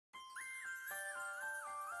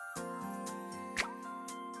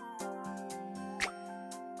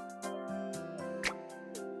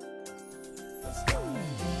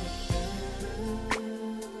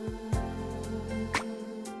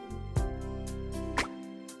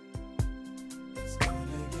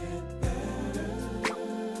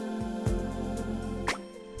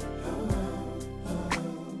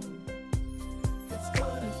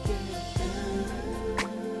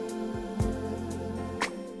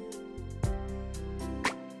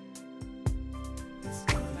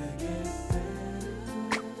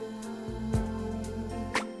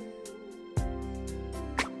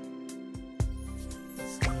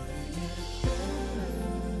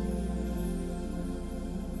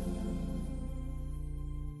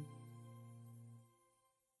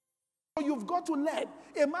you've got to learn.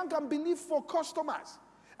 A man can believe for customers,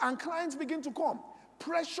 and clients begin to come.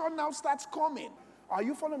 Pressure now starts coming. Are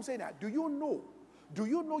you following what I'm saying that? Do you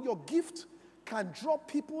know your gift can draw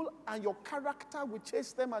people and your character will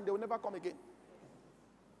chase them and they will never come again?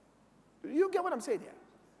 You get what I'm saying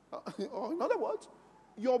here? Or in other words,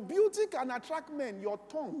 your beauty can attract men, your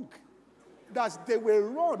tongue, that they will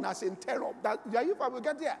run as in terror. That you will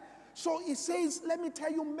get there. So it says, let me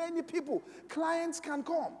tell you, many people, clients can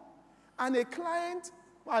come. And a client,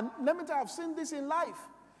 and let me tell you, I've seen this in life.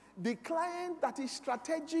 The client that is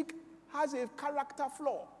strategic has a character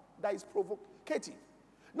flaw that is provocative.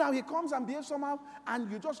 Now he comes and behaves somehow,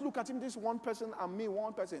 and you just look at him, this one person, and me,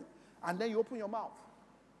 one person. And then you open your mouth.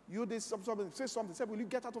 You this something, say something, say, will you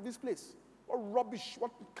get out of this place? What rubbish,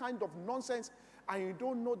 what kind of nonsense? And you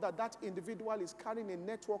don't know that that individual is carrying a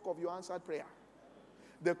network of your answered prayer.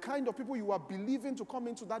 The kind of people you are believing to come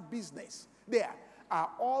into that business, there are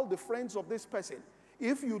all the friends of this person.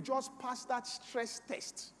 If you just pass that stress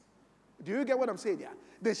test, do you get what I'm saying here?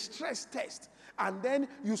 The stress test, and then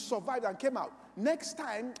you survived and came out. Next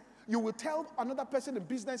time, you will tell another person in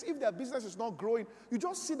business, if their business is not growing, you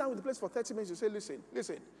just sit down with the place for 30 minutes. You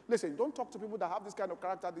say, listen, don't talk to people that have this kind of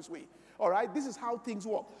character this way. All right, this is how things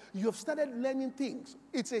work. You have started learning things.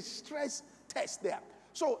 It's a stress test there.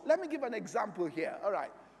 So let me give an example here. All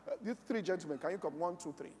right, these three gentlemen, can you come? 1,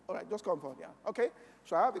 2, 3. All right, just come forward here. Okay,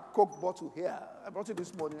 so I have a Coke bottle here. I brought it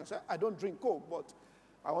this morning. I said, I don't drink Coke, but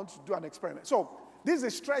I want to do an experiment. So this is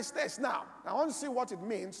a stress test now. I want to see what it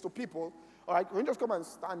means to people. All right, can you just come and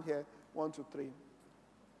stand here? 1, 2, 3.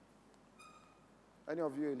 Any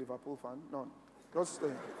of you a Liverpool fan? None. Just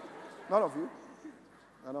stay. None of you?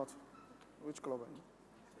 Are not. Which club are you?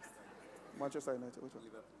 Manchester United. Which one?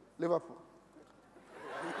 Liverpool.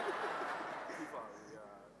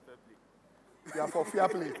 You are for fair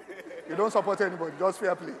play. You don't support anybody, just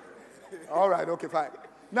fair play. All right, okay, fine.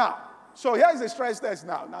 Now, so here is the stress test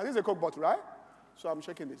now. Now, this is a Coke bottle, right? So I'm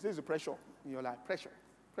shaking this. This is the pressure in your life. Pressure.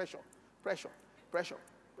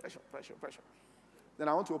 Then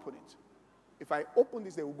I want to open it. If I open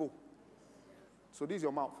this, they will go. So this is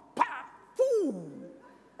your mouth. Pa! Boom!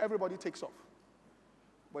 Everybody takes off.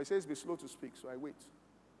 But it says be slow to speak, so I wait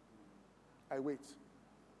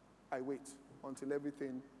until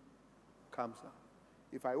everything calms down.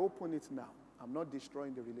 If I open it now, I'm not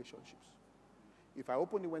destroying the relationships. If I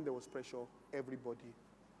open it when there was pressure, everybody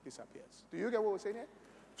disappears. Do you get what we're saying here?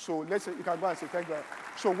 So let's say you can go and say thank you.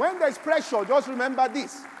 So when there's pressure, just remember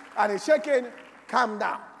this. And it's shaking, calm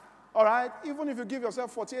down. All right? Even if you give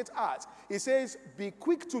yourself 48 hours, it says be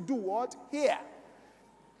quick to do what? Hear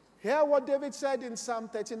what David said in Psalm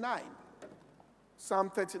 39. Psalm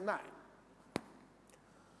 39.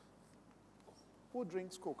 Who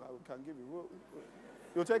drinks Coke? I can give you.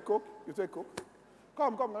 You take Coke? You take Coke?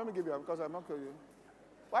 Come, let me give you, because I'm not going to.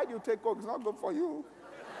 Why do you take Coke? It's not good for you.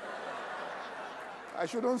 I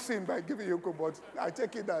shouldn't sin by giving you Coke, but I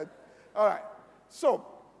take it that. All right. So,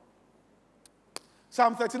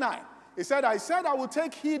 Psalm 39. He said, I said I will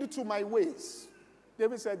take heed to my ways.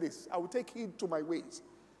 David said this, I will take heed to my ways.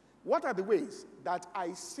 What are the ways? That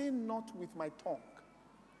I sin not with my tongue.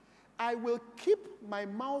 I will keep my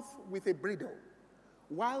mouth with a bridle,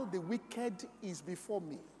 while the wicked is before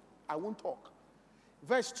me. I won't talk.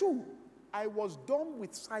 Verse 2, I was dumb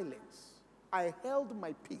with silence. I held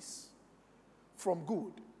my peace from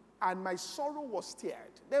good, and my sorrow was stirred.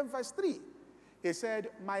 Then verse 3, he said,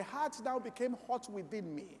 my heart now became hot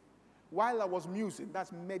within me while I was musing.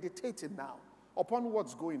 That's meditating now upon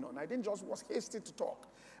what's going on. I didn't just was hasty to talk.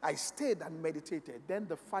 I stayed and meditated. Then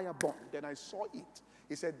the fire burned. Then I saw it.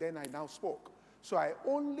 He said, then I now spoke. So I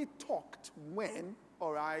only talked when,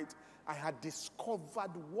 all right, I had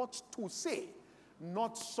discovered what to say,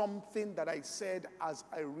 not something that I said as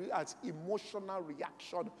emotional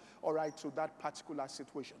reaction, all right, to that particular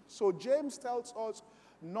situation. So James tells us,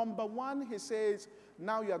 number one, he says,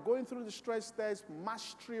 now you are going through the stress test,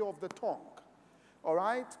 mastery of the tongue, all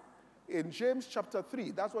right? In James chapter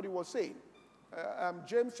 3, that's what he was saying.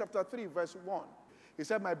 James chapter 3, verse 1. He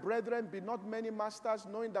said, my brethren, be not many masters,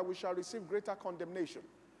 knowing that we shall receive greater condemnation.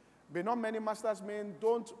 Be not many masters mean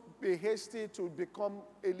don't be hasty to become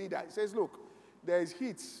a leader. He says, look, there is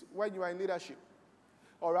heat when you are in leadership.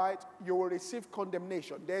 All right? You will receive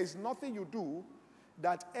condemnation. There is nothing you do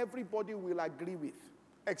that everybody will agree with,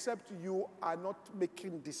 except you are not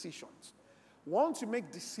making decisions. Once you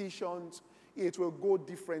make decisions, it will go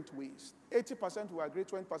different ways. 80% will agree,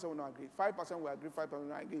 20% will not agree. 5% will agree, 5% will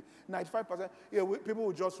not agree. 95%, people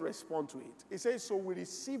will just respond to it. It says, so we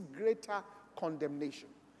receive greater condemnation.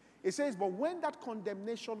 It says, but when that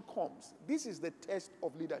condemnation comes, this is the test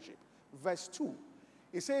of leadership. Verse 2,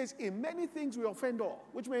 It says, in many things we offend all,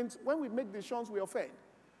 which means when we make decisions, we offend.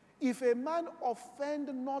 If a man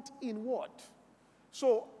offend not in what?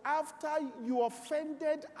 So after you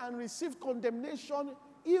offended and received condemnation,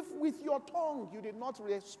 if with your tongue you did not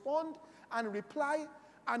respond and reply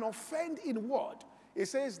and offend in word, it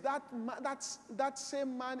says that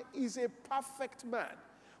same man is a perfect man,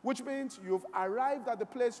 which means you've arrived at the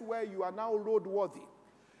place where you are now roadworthy.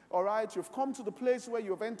 All right, you've come to the place where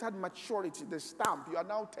you've entered maturity, the stamp, you are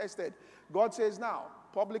now tested. God says now,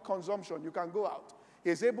 public consumption, you can go out. He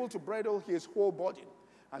is able to bridle his whole body.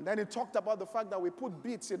 And then he talked about the fact that we put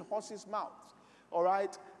bits in horses' mouths, all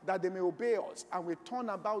right, that they may obey us, and we turn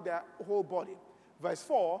about their whole body. Verse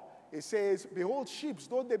 4, it says, behold, sheep,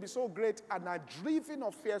 though they be so great, and are driven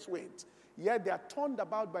of fierce winds, yet they are turned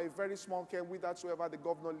about by a very small cane, whithersoever the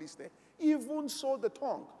governor listeth. Even so the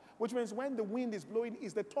tongue, which means when the wind is blowing,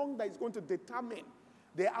 is the tongue that is going to determine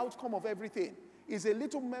the outcome of everything. Is a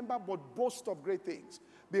little member, but boast of great things.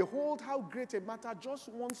 Behold how great a matter, just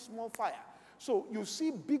one small fire. So you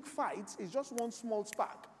see big fights, it's just one small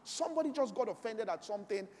spark. Somebody just got offended at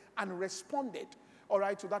something and responded, all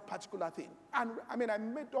right, to that particular thing. And I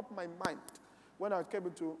made up my mind when I came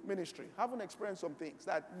into ministry, having experienced some things,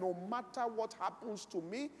 that no matter what happens to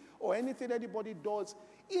me or anything anybody does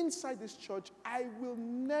inside this church, I will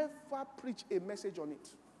never preach a message on it.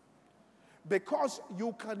 Because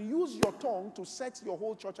you can use your tongue to set your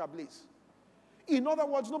whole church ablaze. In other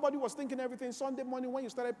words, nobody was thinking everything. Sunday morning when you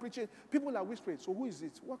started preaching, people are whispering, so who is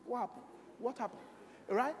it? What happened? What happened?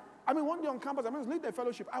 Right? One day on campus, I was leading the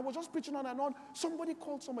fellowship. I was just preaching on and on. Somebody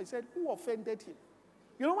called somebody, said, who offended him?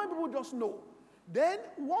 You know when people just know? Then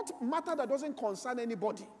what matter that doesn't concern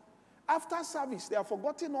anybody? After service, they have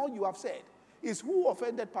forgotten all you have said. Is who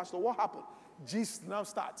offended pastor? What happened? Gist now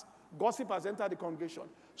starts. Gossip has entered the congregation.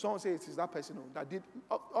 Someone says it's that person that did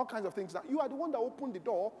all kinds of things. That you are the one that opened the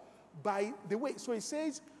door by the way. So it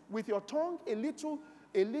says, with your tongue, a little,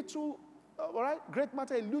 all right, great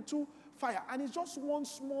matter, a little fire. And it's just one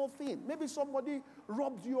small thing. Maybe somebody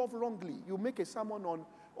robbed you off wrongly. You make a sermon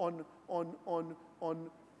on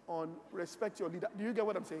respect your leader. Do you get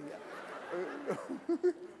what I'm saying here?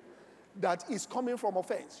 That is coming from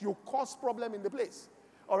offense. You cause problem in the place.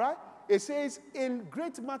 All right? It says, in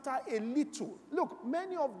great matter, a little. Look,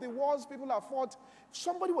 many of the wars people have fought,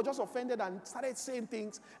 somebody was just offended and started saying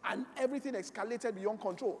things, and everything escalated beyond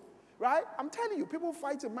control. Right? I'm telling you, people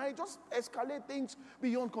fight in marriage, just escalate things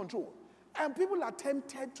beyond control. And people are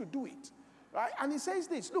tempted to do it. Right? And it says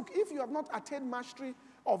this, look, if you have not attained mastery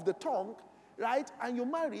of the tongue, right, and you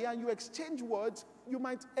marry and you exchange words, you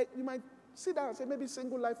might sit down and say, maybe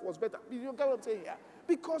single life was better. You get what I'm saying here?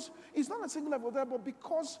 Because it's not a single life was better, but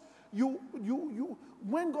because you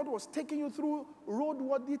when God was taking you through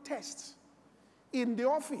roadworthy tests in the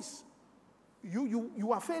office, you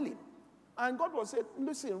are failing. And God was saying,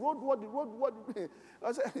 listen, roadworthy.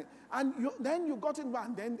 And then you got in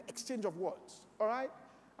and then exchange of words. All right?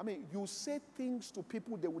 You say things to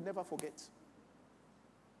people they will never forget.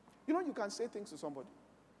 You know, you can say things to somebody.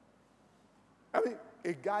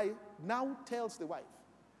 A guy now tells the wife,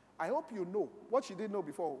 I hope you know what she didn't know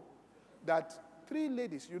before, that 3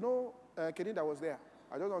 ladies, you know, Kenny that was there.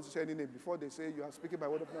 I don't want to say any name before they say you are speaking by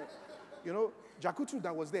word of mouth. You know, Jakutu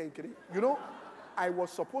that was there in Kenny. You know, I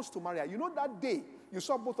was supposed to marry her. You know, that day you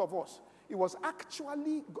saw both of us. It was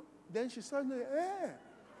actually, then she said,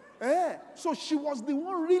 So she was the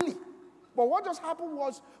one really. But what just happened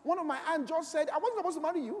was, one of my aunts just said, I wasn't supposed to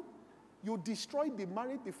marry you. You destroyed the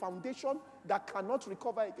marriage, the foundation that cannot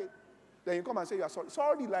recover again. Then you come and say you are sorry.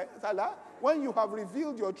 Sorry, like Salah, when you have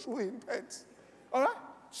revealed your true intent. All right?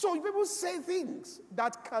 So people say things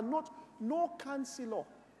that cannot, no counselor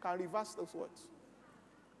can reverse those words.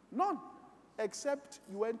 None. Except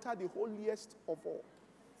you enter the holiest of all.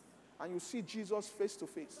 And you see Jesus face to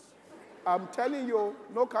face. I'm telling you,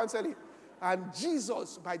 no counseling. And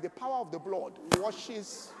Jesus, by the power of the blood,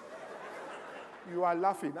 washes. You are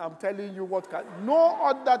laughing. I'm telling you what can. No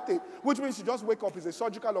other thing. Which means you just wake up. It's a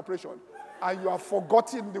surgical operation. And you have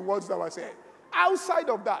forgotten the words that were said. Outside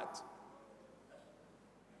of that.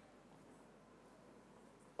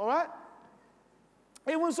 All right?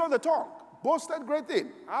 Even so the tongue boasted great thing.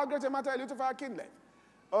 How great a matter a little fire kindleth.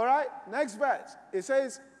 All right? Next verse. It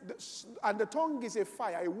says, and the tongue is a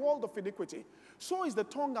fire, a world of iniquity. So is the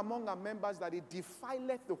tongue among our members, that it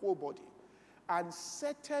defileth the whole body, and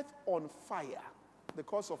setteth on fire the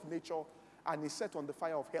course of nature, and is set on the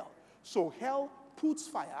fire of hell. So hell puts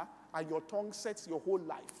fire, and your tongue sets your whole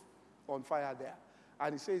life on fire there.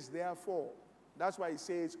 And it says, therefore, that's why it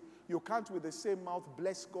says, you can't with the same mouth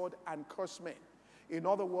bless God and curse men. In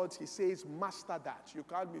other words, he says, master that. You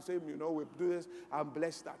can't be saying, we do this and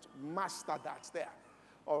bless that. Master that there.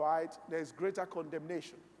 All right? There's greater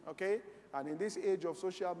condemnation. Okay? And in this age of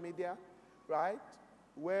social media, right,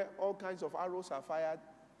 where all kinds of arrows are fired,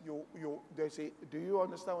 they say, do you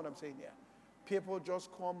understand what I'm saying here? People just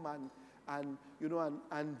come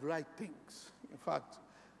and write things. In fact,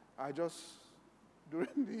 I just,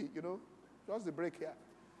 during just the break here,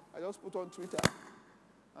 I just put on Twitter,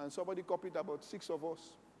 and somebody copied about 6 of us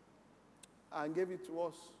and gave it to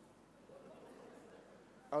us.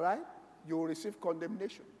 All right? You will receive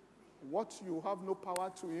condemnation. What you have no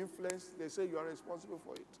power to influence, they say you are responsible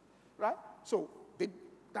for it. Right? So,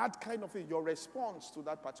 that kind of thing, your response to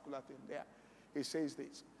that particular thing there, it says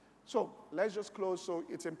this. So, let's just close, so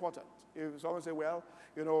it's important. If someone say, well,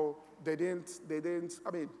 they didn't,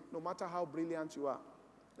 no matter how brilliant you are,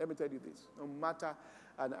 let me tell you this, no matter,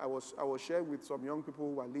 and I was sharing with some young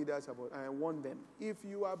people who are leaders about, and I warn them, if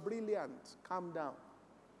you are brilliant, calm down.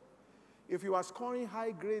 If you are scoring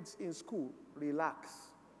high grades in school, relax.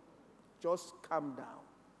 Just calm down.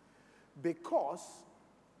 Because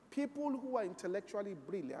people who are intellectually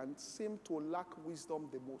brilliant seem to lack wisdom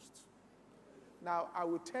the most. Now, I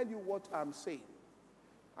will tell you what I'm saying,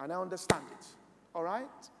 and I understand it. All right?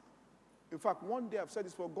 In fact, one day I've said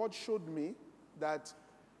this, God showed me that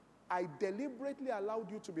I deliberately allowed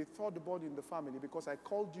you to be third born in the family because I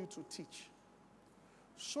called you to teach,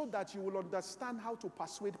 so that you will understand how to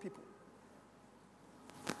persuade people.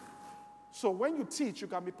 So when you teach, you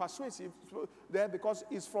can be persuasive there because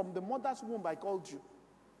it's from the mother's womb I called you.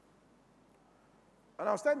 And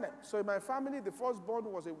I was telling them, so in my family, the firstborn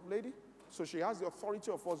was a lady, so she has the authority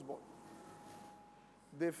of firstborn.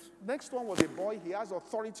 The next one was a boy, he has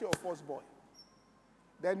authority of first boy.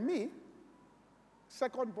 Then me,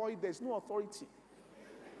 second boy, there's no authority.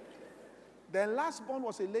 Then lastborn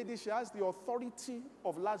was a lady, she has the authority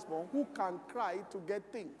of lastborn who can cry to get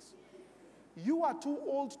things. You are too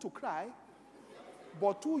old to cry,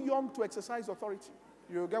 but too young to exercise authority.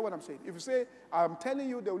 You get what I'm saying? If you say, I'm telling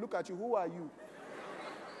you, they'll look at you, who are you?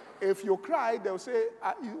 If you cry, they'll say,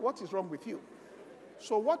 what is wrong with you?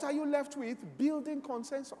 So what are you left with? Building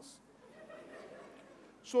consensus.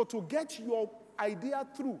 So to get your idea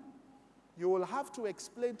through, you will have to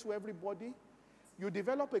explain to everybody. You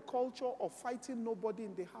develop a culture of fighting nobody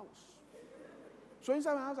in the house. So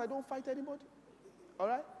inside my house, I don't fight anybody. All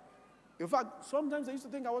right? In fact, sometimes I used to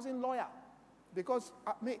think I wasn't loyal. Because,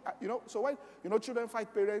 so when, children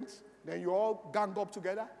fight parents, then you all gang up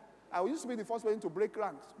together. I used to be the first person to break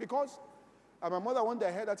ranks. Because my mother, one day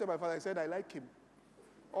I heard that to my father, I said, I like him.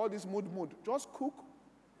 All this mood. Just cook,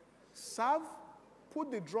 serve,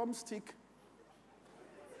 put the drumstick.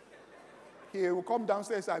 He will come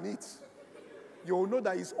downstairs and eat. You will know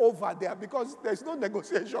that it's over there because there's no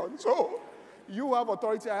negotiation. So you have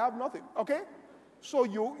authority, I have nothing. Okay? So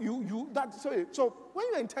so when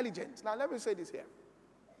you're intelligent, now let me say this here.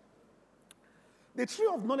 The tree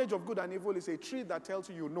of knowledge of good and evil is a tree that tells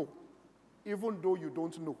you know, even though you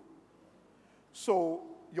don't know. So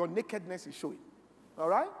your nakedness is showing. All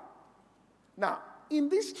right? Now, in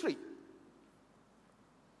this tree,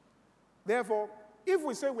 therefore, if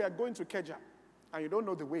we say we are going to Keja and you don't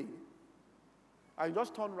know the way, and you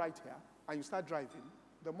just turn right here and you start driving,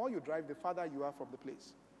 the more you drive, the farther you are from the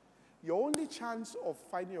place. Your only chance of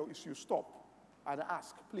finding it is you stop and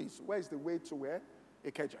ask, please, where is the way to where?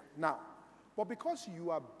 Ikeja. Now, but because you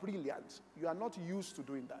are brilliant, you are not used to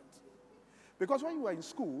doing that. Because when you are in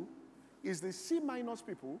school, it's the C-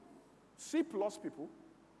 people, C+ people,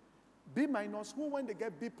 B-, who when they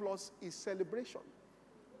get B+ is celebration.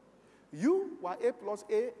 You were A+,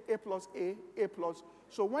 A+.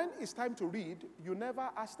 So when it's time to read, you never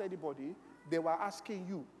asked anybody, they were asking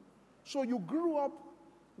you. So you grew up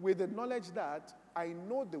with the knowledge that I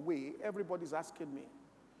know the way, everybody's asking me.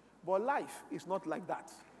 But life is not like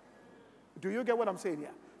that. Do you get what I'm saying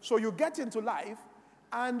here? So you get into life,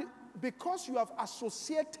 and because you have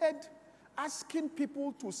associated asking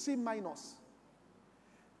people to C-,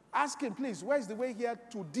 asking, please, where's the way here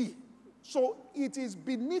to D? So it is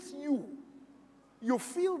beneath you. You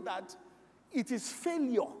feel that it is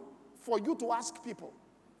failure for you to ask people.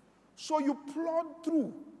 So you plod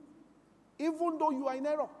through, even though you are in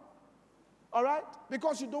error. All right?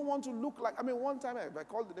 Because you don't want to look like, one time I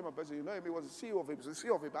called the name of a person, he was the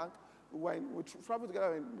CEO of a bank. We traveled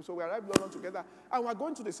together, so we arrived in London together, and we're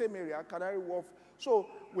going to the same area, Canary Wharf. So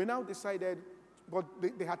we now decided, but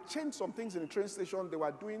they had changed some things in the train station. They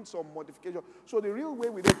were doing some modification. So the real way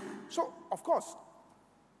we did. So, of course,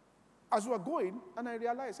 as we were going, and I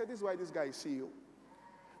realized, this is why this guy is CEO.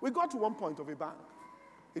 We got to one point of a bank.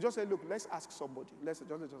 He just said, look, let's ask somebody. Let's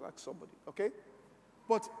just ask somebody, okay?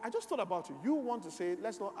 But I just thought about you. You want to say,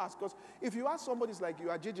 let's not ask. Because if you ask somebody, it's like you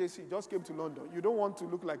are JJC, just came to London. You don't want to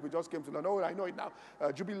look like we just came to London. Oh, I know it now.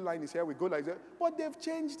 Jubilee line is here. We go like that. But they've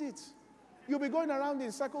changed it. You'll be going around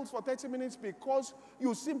in circles for 30 minutes because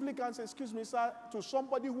you simply can't say, excuse me, sir, to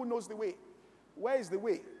somebody who knows the way. Where is the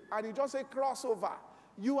way? And you just say crossover.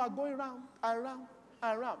 You are going round and round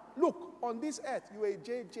and round. Look, on this earth, you are a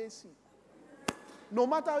JJC. No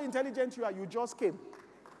matter how intelligent you are, you just came.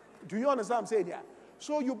 Do you understand what I'm saying here?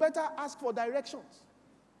 So you better ask for directions.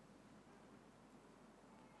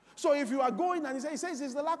 So if you are going, and he says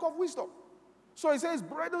it's the lack of wisdom. So he says,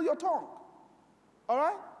 bridle your tongue. All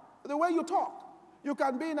right? The way you talk. You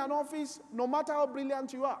can be in an office no matter how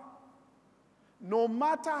brilliant you are. No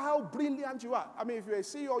matter how brilliant you are. I mean, if you're a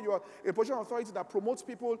CEO, you're a position of authority that promotes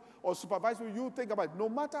people or supervises people, you think about it. No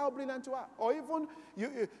matter how brilliant you are. Or even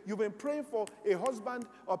you've been praying for a husband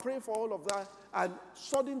or praying for all of that, and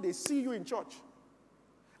suddenly they see you in church.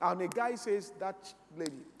 And a guy says, that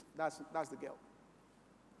lady, that's the girl.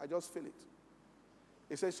 I just feel it.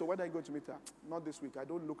 He says, so when are you going to meet her? Not this week. I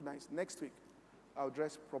don't look nice. Next week, I'll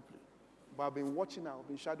dress properly. But I've been watching her. I've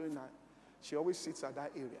been shadowing her. She always sits at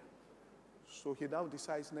that area. So he now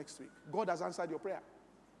decides next week. God has answered your prayer.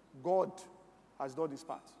 God has done his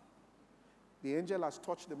part. The angel has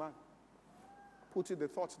touched the man, putting the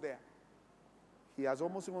thoughts there. He has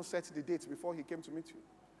almost even set the date before he came to meet you.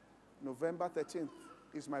 November 13th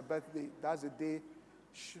is my birthday. That's the day.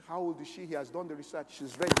 How old is she? He has done the research.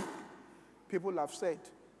 She's ready. People have said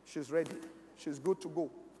she's ready. She's good to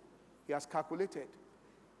go. He has calculated.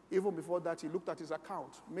 Even before that, he looked at his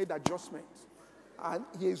account, made adjustments. And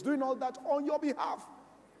he is doing all that on your behalf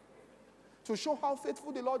to show how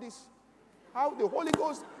faithful the Lord is, how the Holy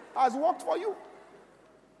Ghost has worked for you.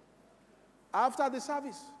 After the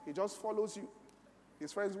service, he just follows you.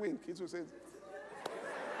 His friends wink. He says,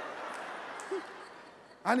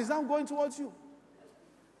 and he's now going towards you.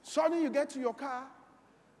 Suddenly you get to your car,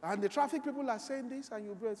 and the traffic people are saying this, and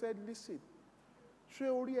you said, listen.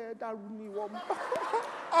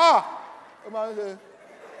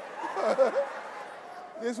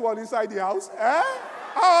 This one inside the house.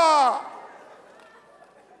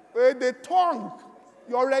 With the tongue,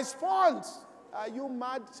 your response. Are you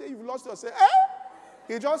mad? Say you've lost yourself.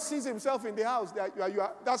 He just sees himself in the house.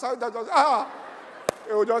 That's how that goes.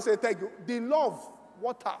 He will just say, thank you. The love,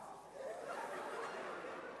 water.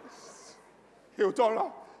 He will turn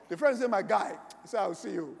around. The friend say, my guy. He said, I'll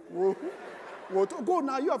see you. Go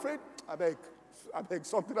now, you afraid? I beg,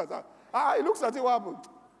 something like that. He looks at you, what happened?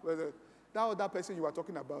 That other person you were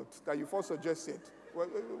talking about, that you first suggested.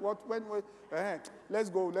 Let's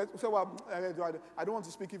go. I don't want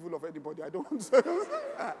to speak evil of anybody. I don't want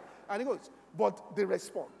to. And he goes, but the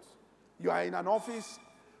response. You are in an office,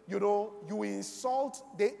 you insult,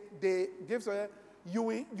 they give,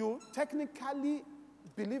 you technically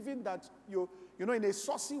believing that in a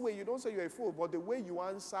saucy way, you don't say you're a fool, but the way you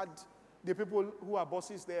answered the people who are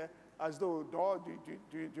bosses there, as though,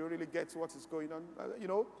 do you really get what is going on?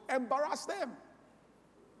 Embarrass them.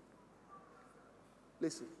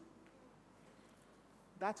 Listen.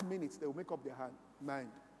 That minute, they will make up their mind.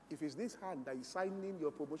 If it's this hand that is signing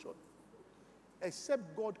your promotion,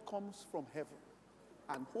 except God comes from heaven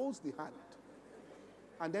and holds the hand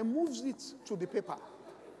and then moves it to the paper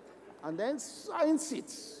and then signs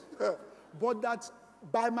it. But that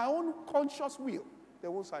by my own conscious will, they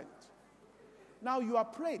won't sign it. Now you are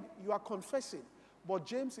praying, you are confessing, but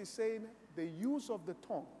James is saying the use of the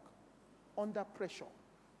tongue under pressure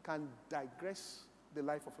can digress the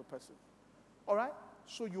life of a person. All right?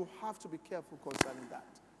 So you have to be careful concerning that,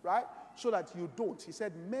 right? So that you don't. He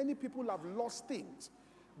said many people have lost things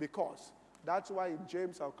because that's why in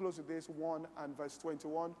James, I'll close with this 1 and verse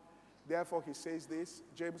 21. Therefore he says this,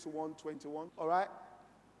 James 1:21. All right?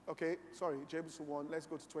 Okay, sorry, James 1. Let's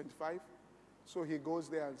go to 25. So he goes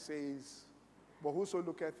there and says, but whoso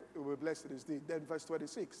looketh will be blessed in his deed. Then verse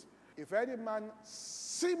 26. If any man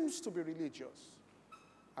seems to be religious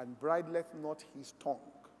and bridleth not his tongue.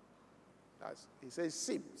 He says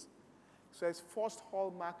seems. He says first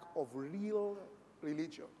hallmark of real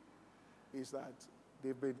religion is that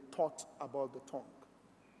they've been taught about the tongue.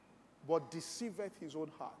 But deceiveth his own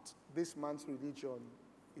heart. This man's religion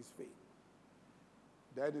is vain.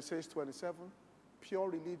 Then it says 27. Pure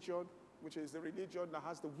religion, which is the religion that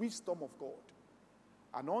has the wisdom of God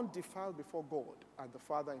and undefiled before God and the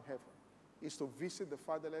Father in heaven, is to visit the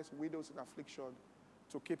fatherless, widows in affliction,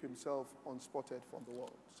 to keep himself unspotted from the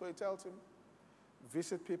world. So he tells him,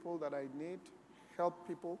 visit people that I need, help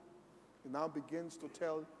people. He now begins to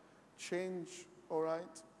tell, change, all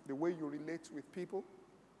right, the way you relate with people.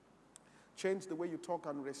 Change the way you talk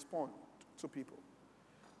and respond to people.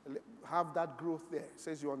 have that growth there. It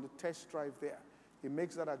says you're on the test drive there. He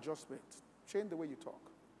makes that adjustment. Change the way you talk.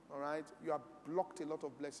 All right? You have blocked a lot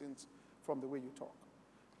of blessings from the way you talk.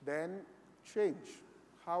 Then change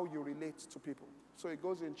how you relate to people. So it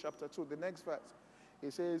goes in chapter 2, the next verse.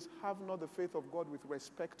 It says, have not the faith of God with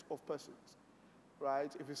respect of persons.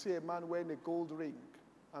 Right? If you see a man wearing a gold ring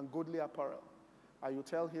and goodly apparel, and you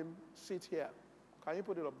tell him, sit here. Can you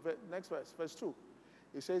put it up? Next verse, verse 2.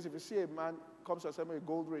 It says, if you see a man comes to assembly with a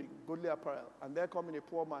gold ring, goodly apparel, and there coming a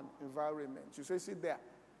poor man in vile raiment, you say, sit there.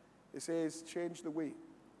 It says, change the way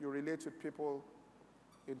you relate with people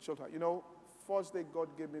in children. You know, first day God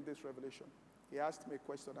gave me this revelation. He asked me a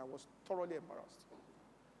question. I was thoroughly embarrassed.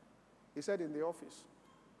 He said, in the office,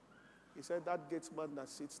 he said, that gatesman that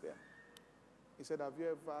sits there, he said, have you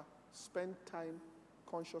ever spent time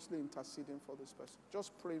consciously interceding for this person?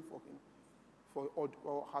 Just praying for him.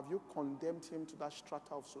 Or have you condemned him to that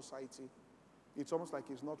strata of society? It's almost like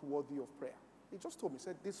he's not worthy of prayer. He just told me, he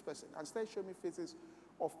said, this person, and started showing me faces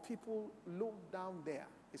of people low down there.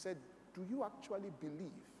 He said, do you actually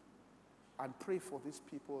believe and pray for these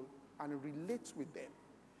people and relate with them?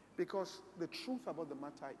 Because the truth about the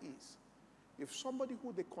matter is, if somebody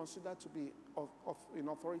who they consider to be in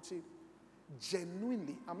authority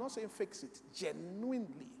genuinely, I'm not saying fix it,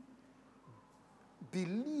 genuinely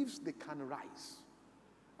believes they can rise,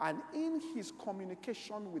 and in his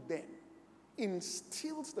communication with them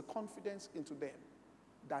instills the confidence into them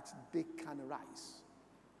that they can rise,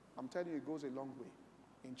 I'm telling you, it goes a long way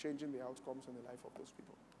in changing the outcomes in the life of those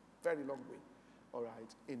people. Very long way, all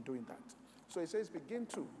right, in doing that. So it says, begin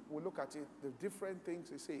to. We'll look at it, the different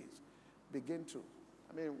things it says. Begin to.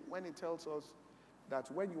 I mean, when it tells us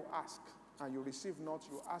that when you ask and you receive not,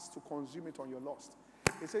 you ask to consume it on your lust.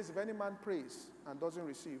 It says, if any man prays and doesn't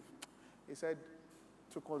receive, he said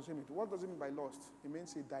to consume it. What does it mean by lust? It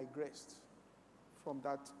means he digressed from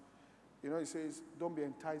that. You know, it says, don't be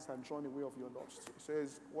enticed and drawn away of your lust. It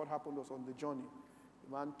says, what happened was on the journey,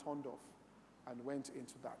 the man turned off and went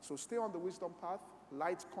into that. So stay on the wisdom path.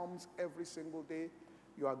 Light comes every single day.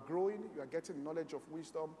 You are growing. You are getting knowledge of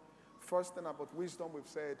wisdom. First thing about wisdom we've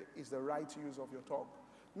said is the right use of your tongue.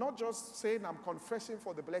 Not just saying I'm confessing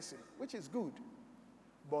for the blessing, which is good,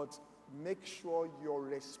 but make sure your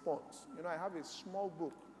response. You know, I have a small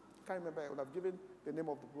book. I can't remember. I would have given the name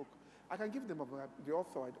of the book. I can give them the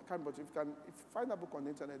author. I can't, but if you find that book on the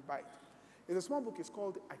internet, buy it. It's a small book. It's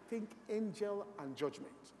called, I think, Angel and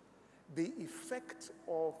Judgment. The effect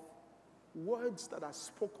of words that are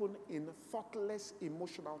spoken in thoughtless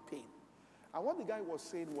emotional pain. And what the guy was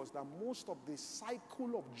saying was that most of the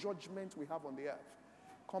cycle of judgment we have on the earth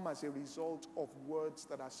come as a result of words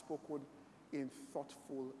that are spoken in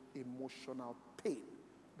thoughtful emotional pain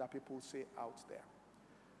that people say out there.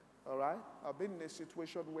 All right? I've been in a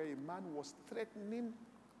situation where a man was threatening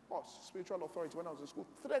us, spiritual authority, when I was in school,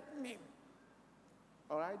 threatening.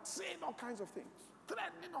 All right? Saying all kinds of things,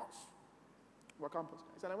 threatening us. We're campus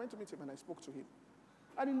guys. And I went to meet him and I spoke to him.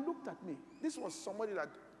 And he looked at me. This was somebody that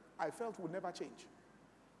I felt would never change.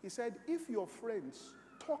 He said, if your friends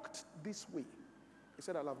talked this way, he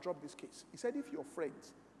said, I'll have dropped this case. He said, if your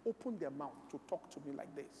friends opened their mouth to talk to me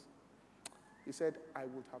like this, he said, I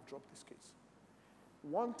would have dropped this case.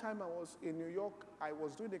 One time I was in New York, I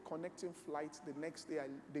was doing a connecting flight. The next day,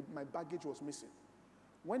 my baggage was missing.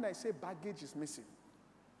 When I say baggage is missing,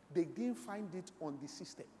 they didn't find it on the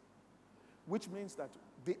system, which means that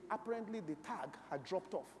apparently the tag had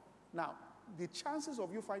dropped off. Now, the chances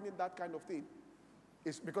of you finding that kind of thing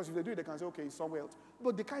is because if they do it, they can say, okay, it's somewhere else.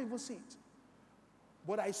 But they can't even see it.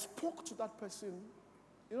 But I spoke to that person.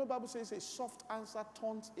 You know, the Bible says a soft answer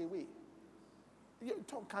turns away. You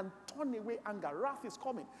can turn away anger. Wrath is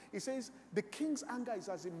coming. It says the king's anger is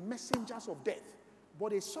as a messengers of death.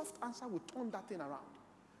 But a soft answer will turn that thing around.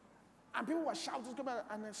 And people were shouting,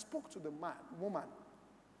 and I spoke to the woman.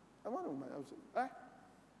 And one woman,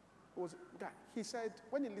 he said,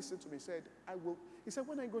 when he listened to me, he said,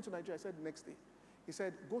 when are you going to Nigeria? I said, next day. He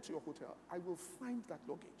said, go to your hotel. I will find that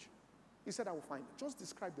luggage. He said, I will find it. Just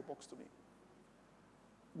describe the box to me.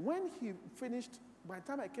 When he finished, by the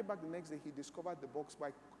time I came back the next day, he discovered the box,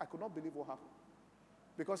 but I could not believe what happened.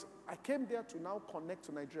 Because I came there to now connect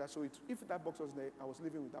to Nigeria, so if that box was there, I was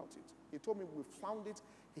living without it. He told me we found it.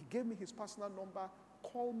 He gave me his personal number.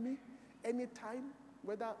 Call me anytime,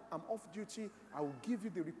 whether I'm off duty, I will give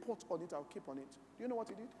you the report on it, I'll keep on it. Do you know what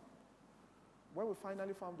he did? When we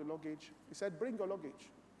finally found the luggage, he said, bring your luggage.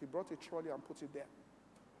 He brought a trolley and put it there.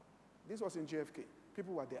 This was in JFK.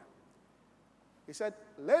 People were there. He said,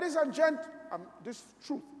 ladies and gentlemen, this is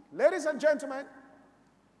truth. Ladies and gentlemen,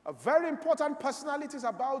 a very important personality is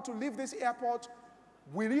about to leave this airport.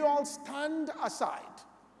 Will you all stand aside?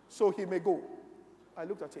 so he may go. I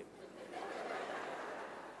looked at him.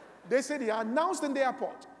 They said he announced in the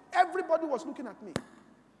airport. Everybody was looking at me.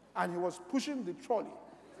 And he was pushing the trolley.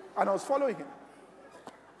 And I was following him.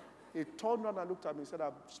 He turned around and looked at me and said,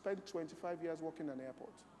 I've spent 25 years working in an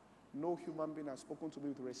airport. No human being has spoken to me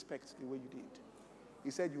with respect the way you did.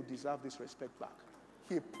 He said, you deserve this respect back.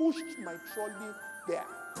 He pushed my trolley there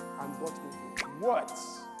and brought me through.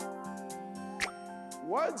 Words.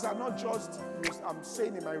 Words are not just, I'm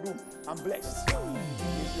saying in my room, I'm blessed.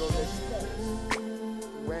 It's your response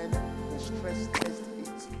when the stress test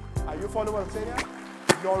hits. Are you following what I'm saying here?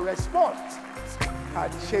 Your response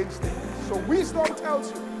had changed things. So wisdom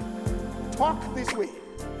tells you, talk this way,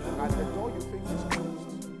 and the door you think is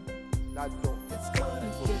closed, that door is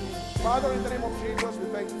closed. Father, in the name of Jesus, we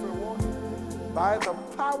thank you for your word. By the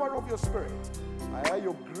power of your Spirit, I hear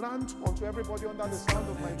you grant unto everybody under the sound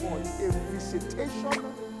of my voice a visitation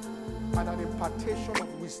and an impartation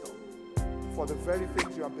of wisdom for the very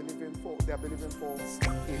things you are believing for. They are believing for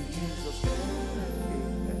in Jesus' name.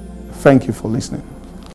 Amen. Thank you for listening.